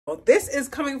This is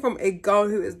coming from a girl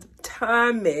who is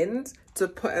determined to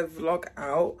put a vlog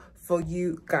out for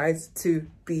you guys to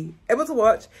be able to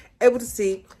watch, able to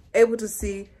see. I'm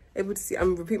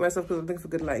repeating myself because I'm looking for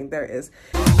good lighting. There it is.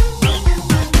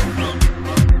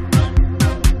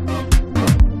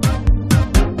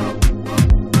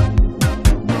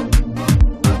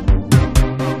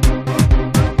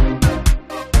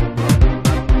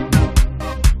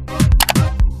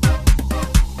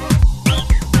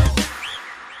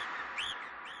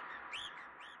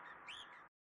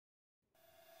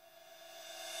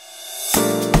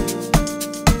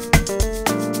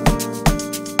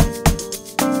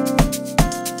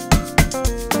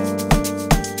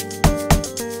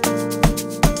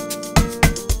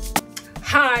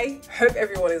 Hope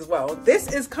everyone is well.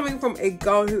 This is coming from a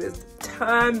girl who is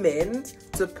determined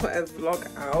to put a vlog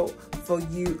out for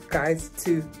you guys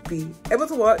to be able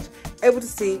to watch, able to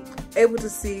see. I'm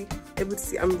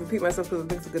repeating myself because I'm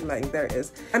looking for good lighting. There it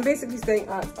is. I'm basically staying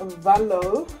at a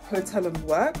Valo Hotel and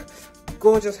Work.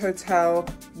 Gorgeous hotel,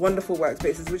 wonderful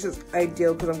workspaces, which is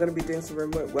ideal because I'm going to be doing some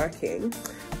remote working.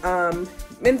 I'm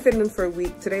in Finland for a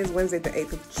week. Today is Wednesday the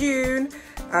 8th of June,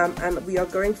 and we are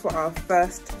going for our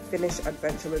first Finnish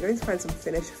adventure. We're going to find some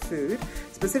Finnish food,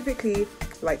 specifically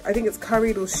like I think it's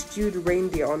curried or stewed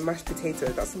reindeer on mashed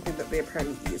potatoes. That's something that they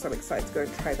apparently eat, so I'm excited to go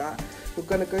and try that. We're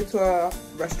going to go to a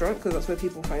restaurant because that's where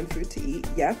people find food to eat.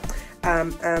 Yeah,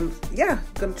 and yeah,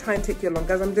 gonna try and take you along,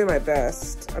 guys. I'm doing my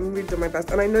best. I'm really doing my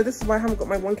best, and I know this is why I haven't got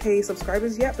my 1K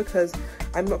subscribers yet, because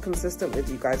I'm not consistent with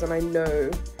you guys, and I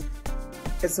know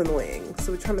it's annoying.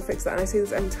 So we're trying to fix that, and I say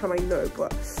this every time, I know,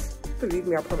 but believe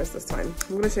me, I promise this time.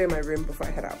 I'm gonna show you my room before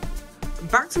I head out.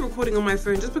 Back to recording on my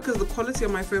phone, just because the quality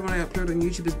on my phone when I upload on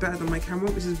YouTube is better than my camera,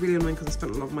 which is really annoying because I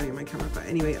spent a lot of money on my camera. But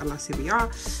anyway, alas, here we are.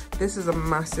 This is a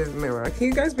massive mirror. Can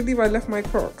you guys believe I left my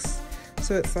Crocs?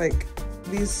 So it's like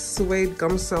these suede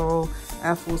gum sole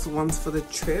Air Force Ones for the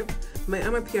trip. My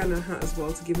piano hat as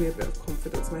well to give me a bit of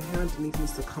confidence. My hair underneath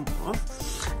needs to come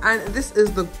off. And this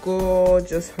is the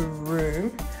gorgeous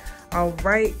room. I'll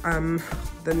write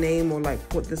the name or like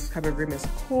what this type of room is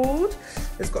called.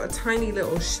 It's got a tiny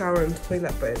little shower and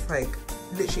toilet, but it's like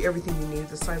literally everything you need.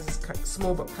 The size is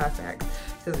small but perfect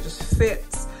because it just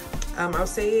fits. I was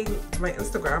saying to my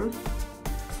Instagram,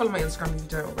 follow my Instagram if you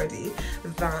don't already,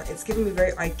 that it's giving me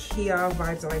very IKEA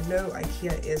vibes, and I know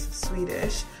IKEA is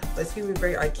Swedish, but it's giving me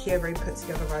very IKEA, very put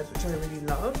together vibes, which I really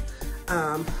love.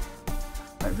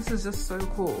 Like this is just so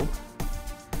cool.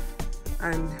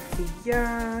 And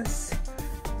yes,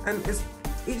 and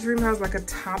each room has like a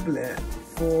tablet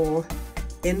for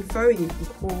info, and you can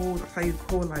call, that's how you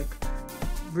call like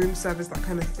room service, that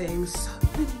kind of thing. So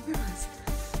many mirrors,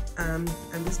 and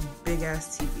this big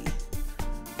ass TV.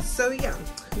 So yeah,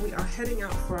 we are heading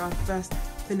out for our first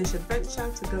Finnish adventure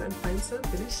to go and find some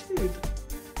Finnish food.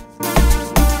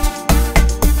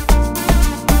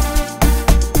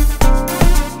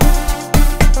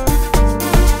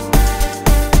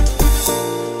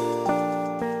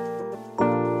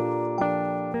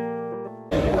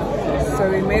 So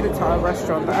we made it to our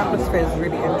restaurant. The atmosphere is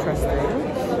really interesting.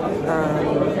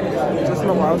 Just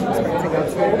not what I was expecting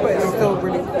at all, but it's still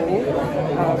really cool.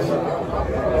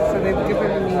 So they've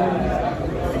given me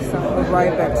some rye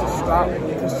bread to start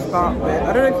with.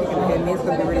 I don't know if you can hear me, it's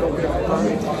going to be really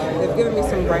awkward. They've given me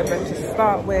some rye bread to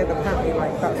start with. Apparently,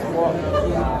 like that's what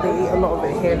they eat a lot of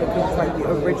it here, because it's like the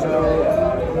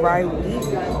original rye wheat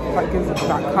that gives it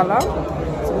that colour.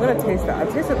 So I'm gonna taste that.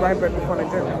 I've tasted rye bread before and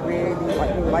I don't really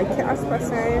like it as per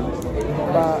se,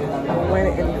 but when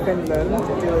in Finland,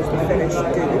 do as the Finnish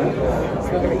do. So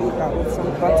we're gonna eat that with some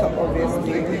butter,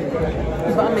 obviously.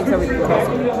 Butter makes everything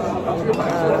tasty.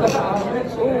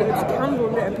 Oh, it's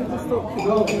candlelit and people still keep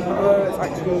walking. Oh, it's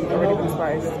actually already been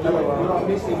sliced. LOL.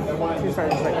 Two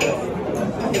sides like this.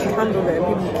 It's candlelit and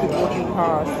people keep walking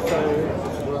past, so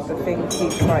the thing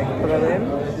keeps like blowing.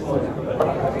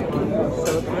 So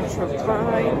we're gonna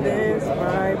try this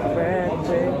rye bread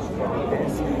with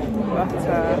this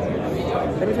butter.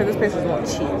 Let me tell you, this place is not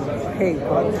cheap. Hey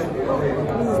God, this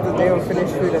is the day of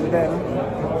Finnish food, and then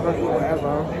I'll eat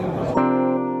whatever.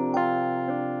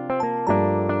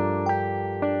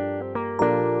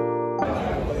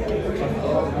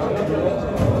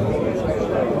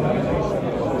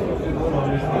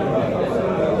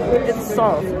 It's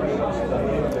soft.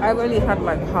 I've only had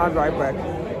like hard rye bread.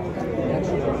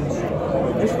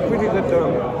 It's pretty good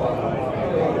though.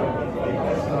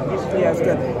 Yeah, it's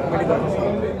good. Really good.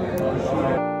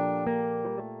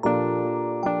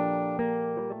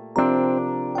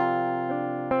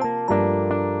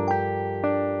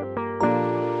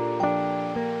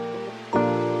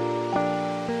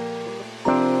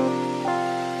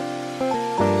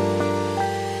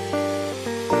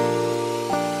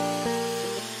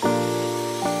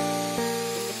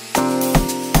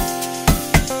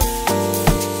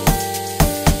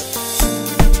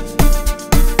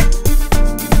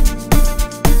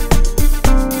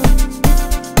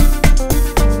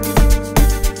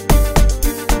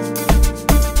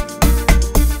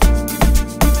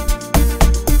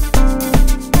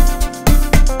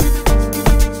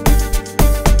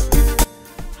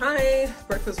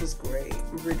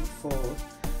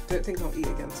 don't think I'll eat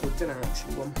again till dinner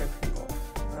actually. Well, I'm hoping not.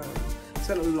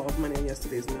 Spent a lot of money on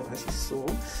yesterday's meal, as you saw.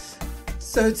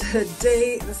 So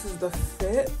today, this is the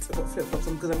fit. I've got flip-flops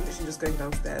on because I'm literally just going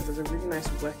downstairs. There's a really nice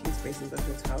working space in the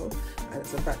hotel and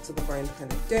it's a back to the grind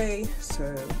kind of day.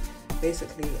 So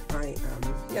basically I am,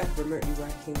 remotely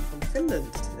working from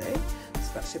Finland today.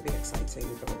 So that should be exciting,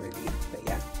 but not really. But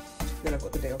yeah, then I've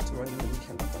got the day off tomorrow and the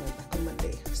weekend off and I'm back on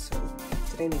Monday. So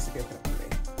today needs to be a productive day.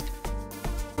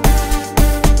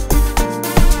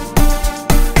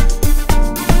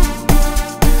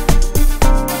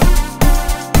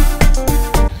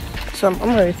 So I'm on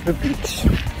my way to the beach.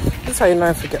 This is how you know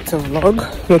I forget to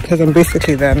vlog, because I'm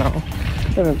basically there now.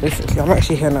 I'm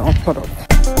actually here now. Hold on.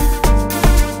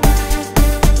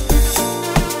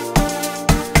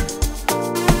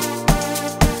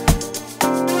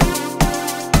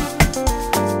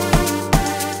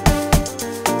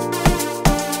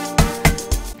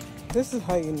 This is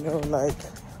how you know, like,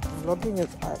 vlogging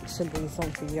is actually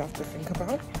something you have to think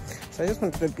about. So I just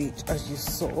went to the beach, as you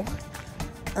saw.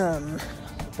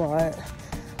 But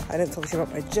I didn't talk to you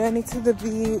about my journey to the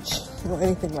beach or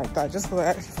anything like that, just because I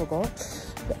actually forgot.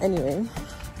 But anyway,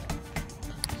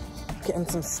 getting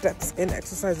some steps in,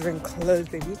 exercise ring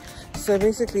closed, baby. So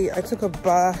basically I took a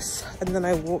bus and then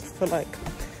I walked for like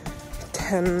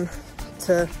 10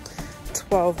 to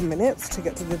 12 minutes to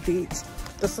get to the beach.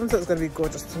 The sunset's gonna be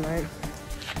gorgeous tonight.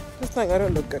 Just like I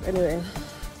don't look good anyway.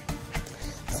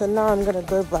 So now I'm gonna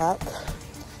go back,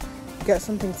 get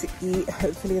something to eat,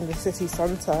 hopefully in the city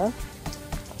centre,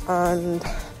 and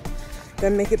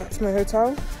then make it back to my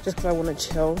hotel just because I want to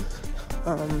chill.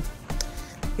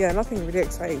 Yeah, nothing really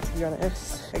exciting to be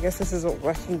honest. I guess this is what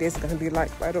working days are going to be like,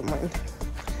 but I don't mind.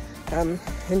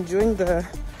 Enjoying the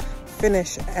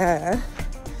Finnish air.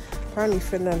 Apparently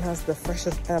Finland has the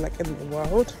freshest air like in the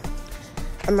world,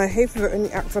 and my hay fever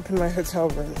only acts up in my hotel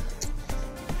room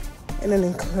in an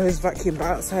enclosed vacuum, but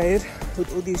outside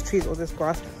with all these trees, all this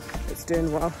grass, it's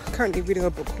doing well. Currently reading a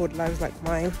book called Lives Like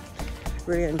Mine.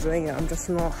 Really enjoying it. I'm just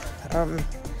not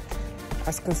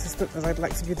as consistent as I'd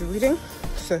like to be with the reading,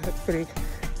 so hopefully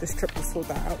this trip will sort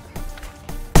that out.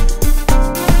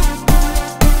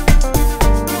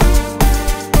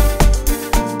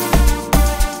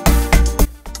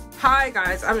 Hi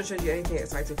guys, I haven't showed you anything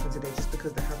exciting for today just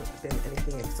because there hasn't been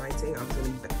anything exciting. I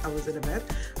was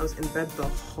in bed the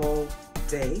whole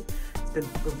day. It's been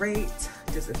great.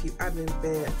 Just a few admin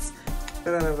bits. I'm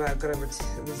gonna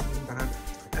resume that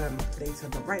later,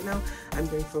 but right now I'm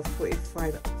going for a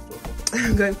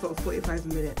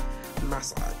 45-minute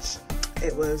massage.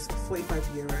 It was 45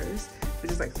 euros,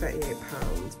 which is like 38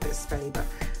 pounds, bit spenny, but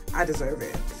I deserve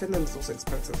it. Finland is also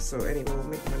expensive, so anyway, we'll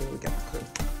make money when we get back home.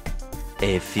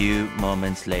 A few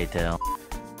moments later.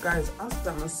 Guys,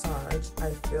 after that massage, I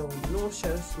feel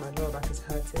nauseous, my lower back is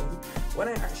hurting. When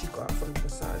I actually got up from the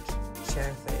massage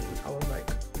chair thing, I was like,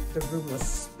 the room was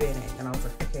spinning, and I was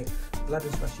like, okay, blood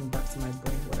is rushing back to my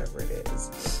brain, whatever it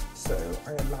is. So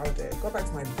I allowed it, got back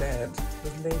to my bed,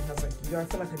 was laying here, I was like, yo, I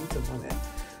feel like I need to vomit.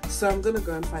 So I'm gonna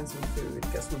go and find some food,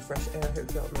 get some fresh air, hopefully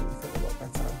that'll make me feel a lot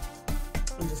better,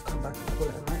 and just come back and call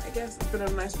it a night. I guess it's been a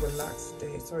nice relaxed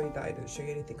day. Sorry that I didn't show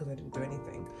you anything because I didn't do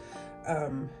anything.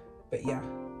 But yeah,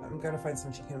 I'm gonna find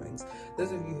some chicken wings.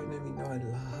 Those of you who know me know I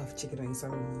love chicken wings, so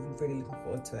I'm really looking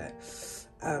forward to it.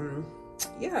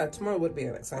 Yeah, tomorrow would be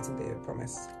an exciting day, I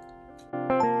promise.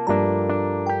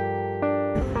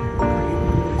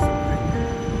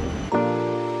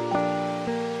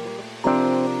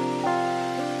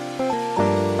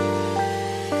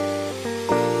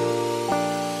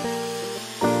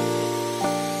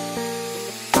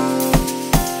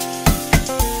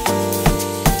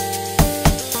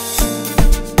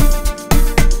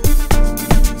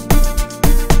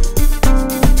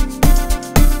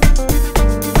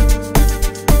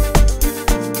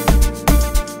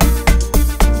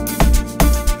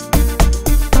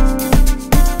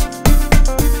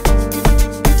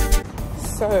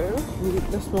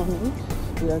 This morning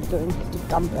we are going to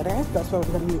Tampere. That's where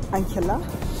we're going to meet Ankela,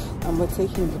 and we're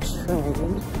taking the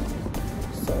train,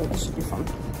 so that should be fun.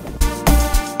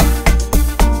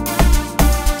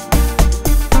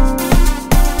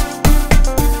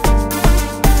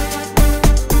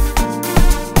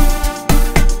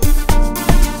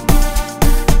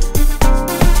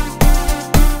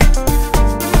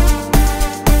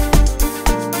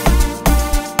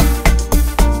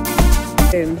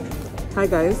 Hi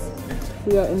guys,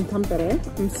 we are in Tampere.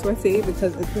 I'm sweaty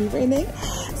because it's been raining.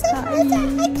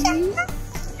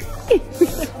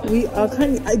 We are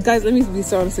currently, guys, let me be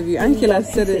so honest with you. Ankela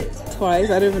said it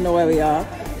twice. I don't even know where we are.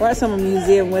 We're at some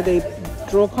museum where they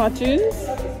draw cartoons.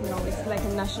 No, it's like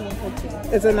a national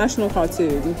cartoon. It's a national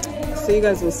cartoon. so you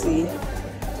guys will see.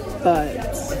 But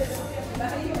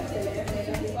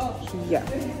yeah.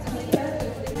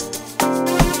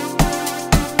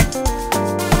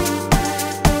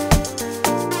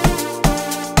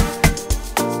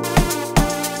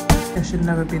 There should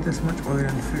never be this much oil in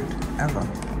food, ever.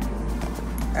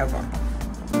 Ever.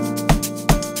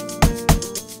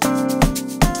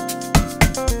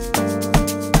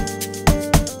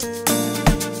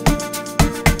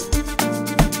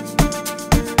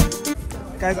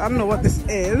 Guys, I don't know what this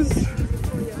is.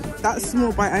 That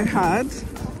small bite I had,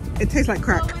 it tastes like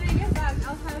crack.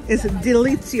 It's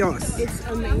delicious. It's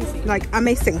amazing. Like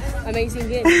amazing. Amazing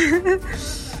game.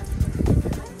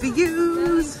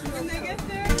 Views.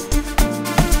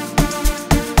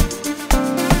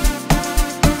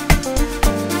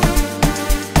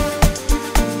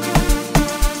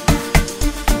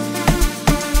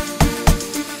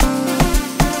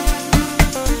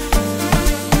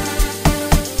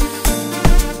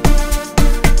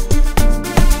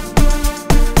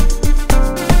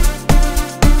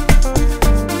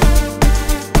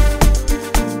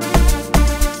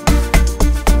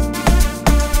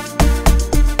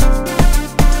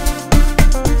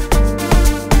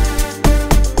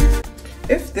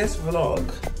 This vlog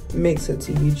makes it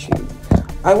to YouTube,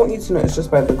 I want you to know it's just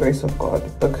by the grace of God,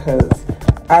 because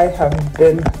I have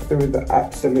been through the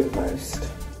absolute most.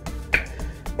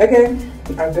 Okay,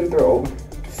 I've been through it all,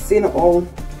 seen it all.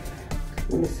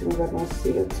 Let me see if I can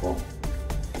see it all.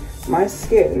 My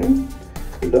skin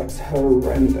looks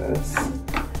horrendous.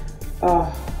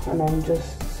 And I'm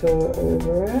just so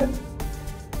over it.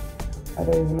 I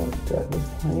don't even know what to do at this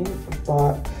point,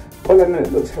 but all I know,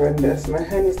 it looks horrendous. My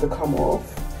hair needs to come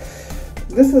off.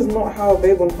 This is not how a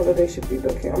babe on holiday should be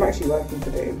looking. I'm actually working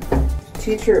today.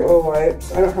 Tea tree oil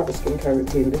wipes. I don't have a skincare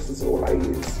routine. This is all I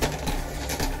use.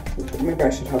 Maybe I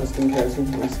should have a skincare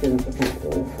routine. My skin is looking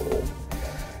awful.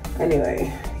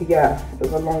 Anyway, yeah, it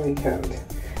was a long weekend.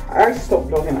 I actually stopped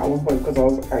vlogging at one point because I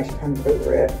was actually kind of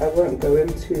over it. I won't go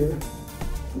into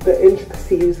the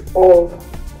intricacies of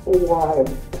why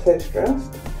I'm so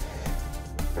stressed.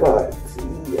 But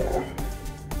yeah.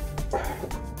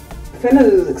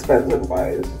 Finalnd is expensive,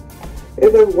 guys.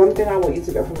 If there's one thing I want you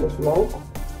to get from this vlog,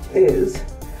 is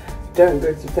don't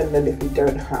go to Finalnd if you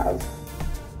don't have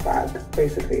bag,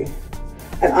 basically.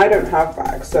 And I don't have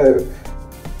bag, so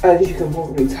as you can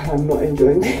probably tell, I'm not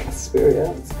enjoying the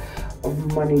experience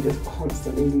of money just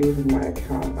constantly leaving my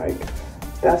account. Like,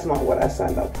 that's not what I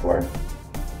signed up for.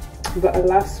 But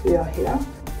alas, we are here.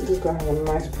 I'm just gonna have a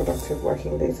nice productive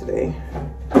working day today.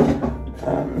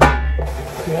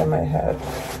 Clear my head,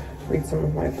 read some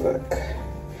of my book.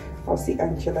 I'll see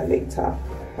Angela later.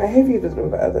 I hope you've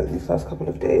been better than these last couple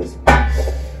of days.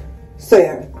 So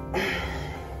yeah.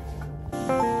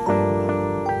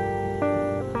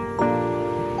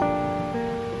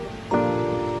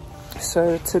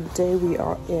 So today we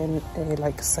are in a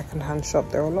like second-hand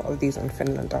shop. There are a lot of these in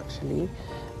Finland actually.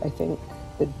 I think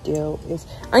the deal is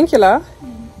Angela,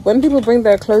 when people bring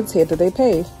their clothes here, do they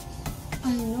pay?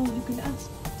 I don't know, you can ask.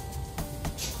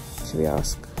 Should we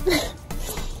ask?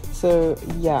 So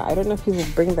yeah, I don't know if people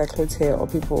bring their clothes here or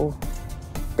people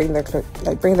bring their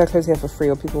clothes here for free,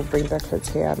 or people bring their clothes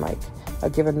here and like are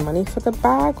given money for the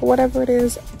bag or whatever it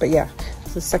is. But yeah,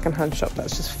 it's a second-hand shop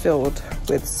that's just filled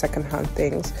with second-hand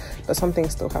things, but some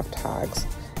things still have tags.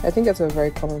 I think it's a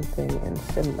very common thing in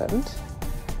Finland.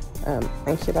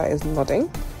 Angela is nodding.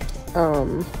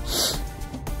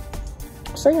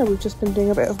 So yeah, we've just been doing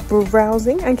a bit of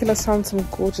browsing. Angela's found some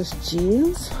gorgeous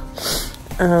jeans.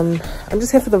 I'm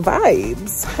just here for the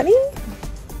vibes, honey.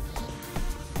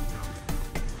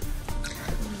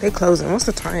 They're closing. What's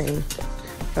the time?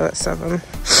 Oh, it's 7.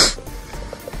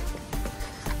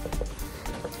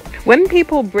 When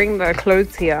people bring their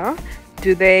clothes here,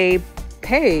 do they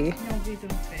pay? No, we don't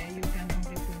pay. You can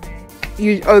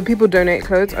only donate. Oh, people donate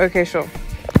clothes? Okay, sure.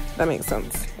 That makes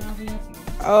sense.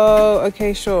 Oh,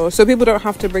 okay, sure. So people don't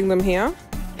have to bring them here?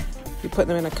 You put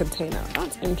them in a container.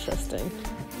 That's interesting.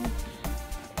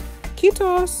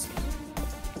 Kitos.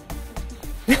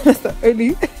 That's the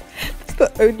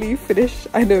only Finnish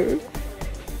I know.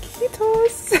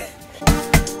 Kitos.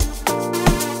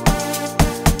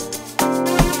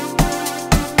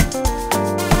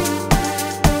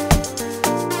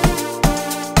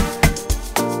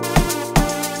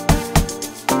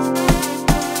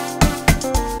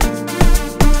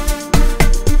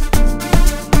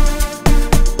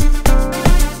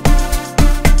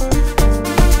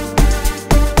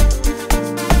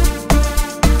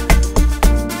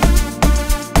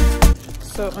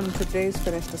 So on today's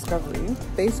Finnish discovery,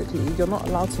 basically you're not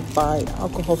allowed to buy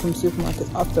alcohol from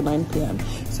supermarkets after 9 p.m.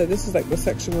 So this is like the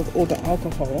section with all the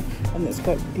alcohol, and it's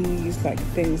got these like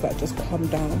things that just come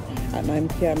down at 9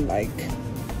 p.m. Like,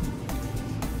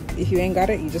 if you ain't got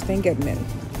it, you just ain't getting it.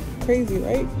 Crazy,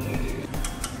 right?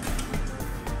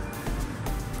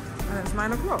 And it's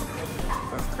 9 o'clock.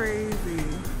 That's crazy.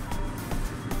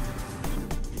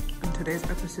 In today's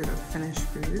episode of Finnish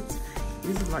Foods,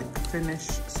 these are like Finnish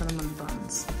cinnamon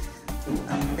buns.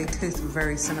 They taste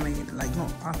very cinnamony, like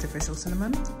not artificial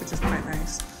cinnamon, which is quite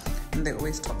nice. And they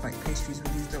always top like pastries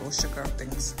with these little sugar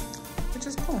things, which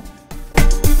is cool.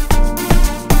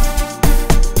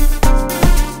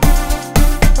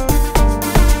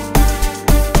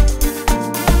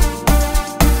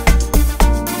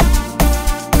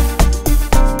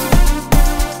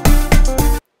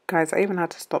 Guys, I even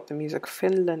had to stop the music.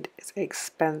 Finland is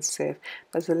expensive.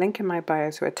 There's a link in my bio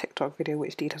to a TikTok video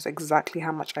which details exactly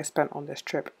how much I spent on this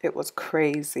trip. It was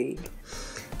crazy.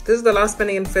 This is the last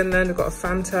spending in Finland. We've got a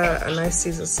Fanta, a nice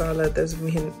Caesar salad. Those of you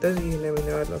who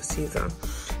know I love Caesar.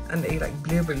 And a like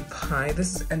blueberry pie.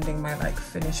 This is ending my like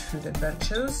Finnish food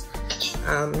adventures.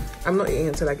 I'm not eating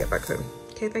until I get back home.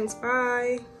 Okay, thanks,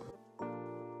 bye.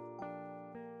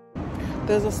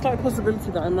 There's a slight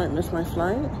possibility that I might miss my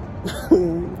flight.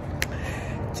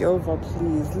 Jehovah,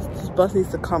 please. This bus needs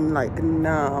to come like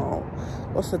now.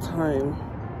 What's the time?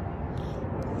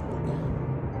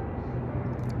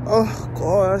 Oh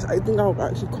gosh, I think I'll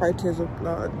actually cry tears of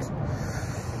blood.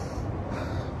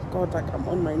 God, like I'm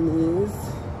on my knees.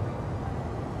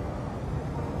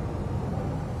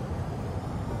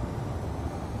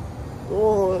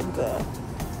 God,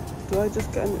 do I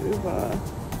just get an Uber?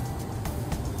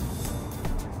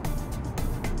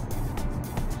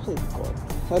 Oh God.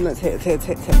 Oh no, it's here.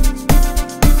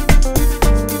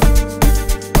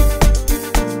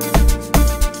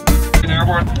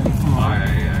 Airport.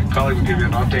 My colleague will give you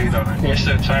an update on an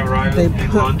Eastern time arrival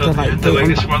in London and the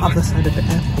latest one. Other side of the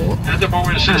airport. At the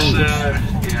moment it says,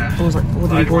 It was like all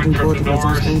the light wind from the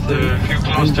north, north, few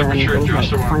clouds, temperature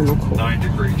just around 9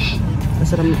 degrees. I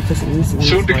said I'm not fishing.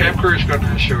 Soon the camp crew is going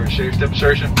to ensure safe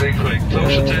demonstration, big flight.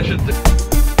 Close attention.